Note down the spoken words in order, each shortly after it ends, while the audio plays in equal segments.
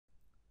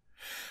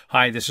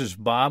Hi, this is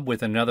Bob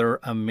with another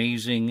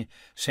amazing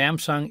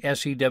Samsung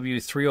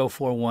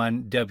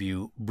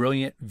SEW-3041W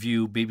Brilliant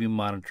View Baby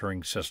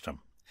Monitoring System.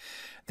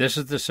 This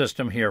is the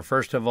system here.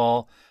 First of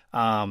all,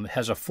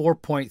 has a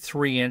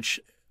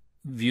 4.3-inch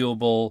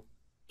viewable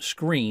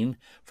screen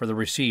for the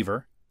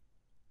receiver.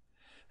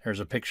 There's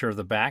a picture of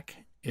the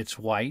back. It's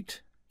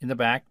white in the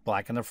back,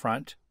 black in the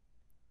front.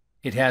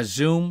 It has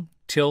zoom,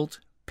 tilt,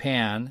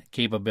 pan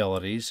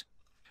capabilities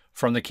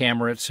from the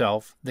camera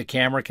itself. The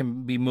camera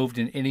can be moved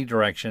in any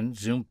direction,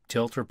 zoom,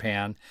 tilt, or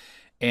pan,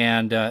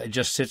 and it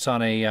just sits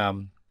on a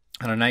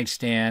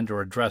nightstand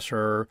or a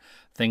dresser,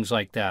 things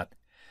like that.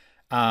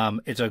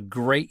 It's a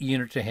great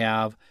unit to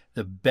have.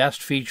 The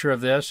best feature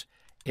of this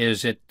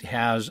is it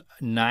has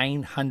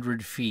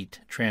 900 feet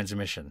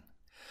transmission.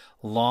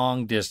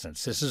 Long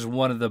distance. This is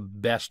one of the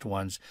best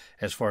ones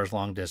as far as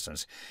long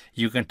distance.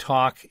 You can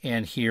talk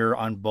and hear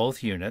on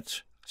both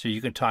units. So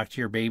you can talk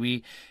to your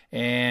baby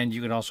and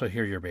you can also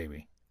hear your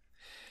baby.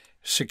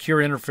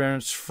 Secure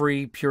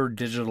interference-free, pure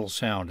digital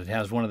sound. It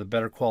has one of the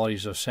better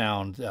qualities of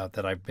sound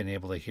that I've been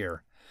able to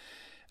hear.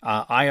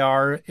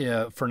 IR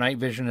for night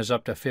vision is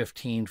up to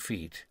 15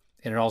 feet.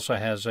 And it also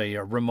has a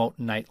remote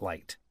night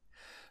light.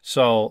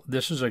 So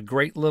this is a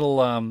great little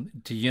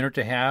unit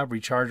to have,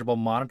 rechargeable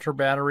monitor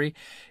battery,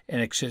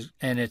 and it's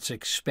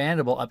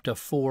expandable up to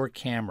 4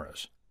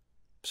 cameras.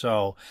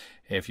 So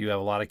if you have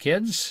a lot of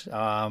kids,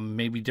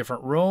 maybe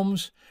different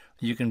rooms,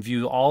 you can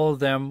view all of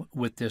them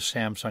with this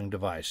Samsung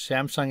device.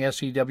 Samsung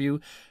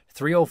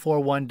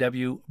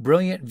SEW-3041W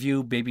Brilliant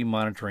View Baby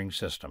Monitoring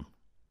System.